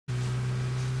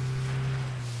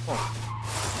Oh.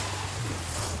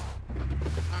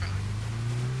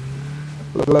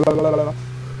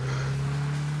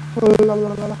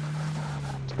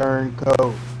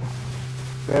 Turncoat.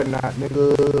 Better not,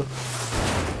 nigga.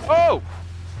 Oh!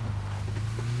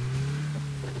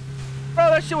 Bro,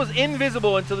 that shit was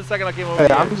invisible until the second I came over Hey,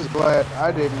 here. I'm just glad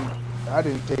I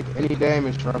didn't take any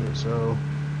damage from it, so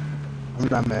I'm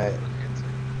not mad.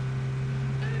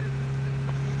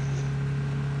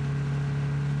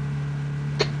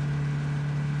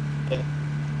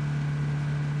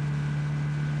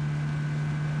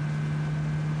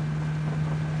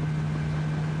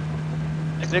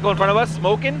 Vehicle in front of us,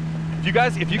 smoking. If you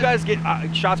guys get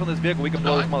shots on this vehicle, we can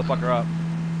blow this motherfucker up.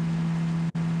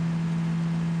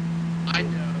 I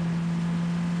know.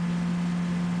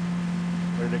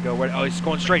 Where did it go? Oh, he's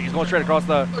going straight. He's going straight across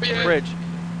the bridge.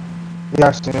 Yeah,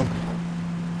 I see him.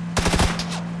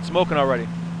 Smoking already.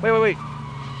 Wait.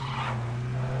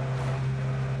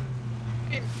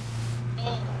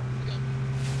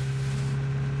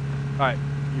 All right,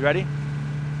 you ready?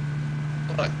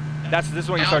 This is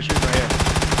when you start shooting right here.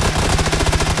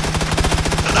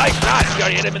 Nice shot! You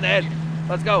already hit him in the head.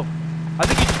 Let's go. I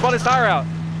think he spun his tire out.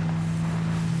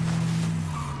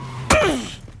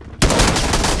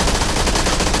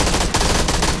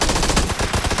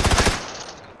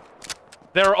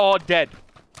 They're all dead.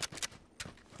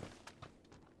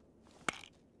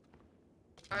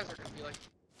 Guys are gonna be like.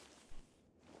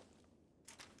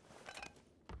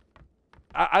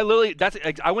 I literally,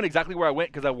 I went exactly where I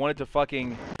went because I wanted to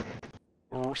fucking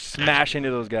smash into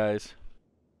those guys.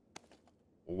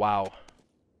 Wow.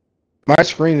 My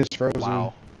screen is frozen.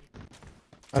 Wow.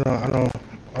 I don't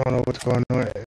know what's going on.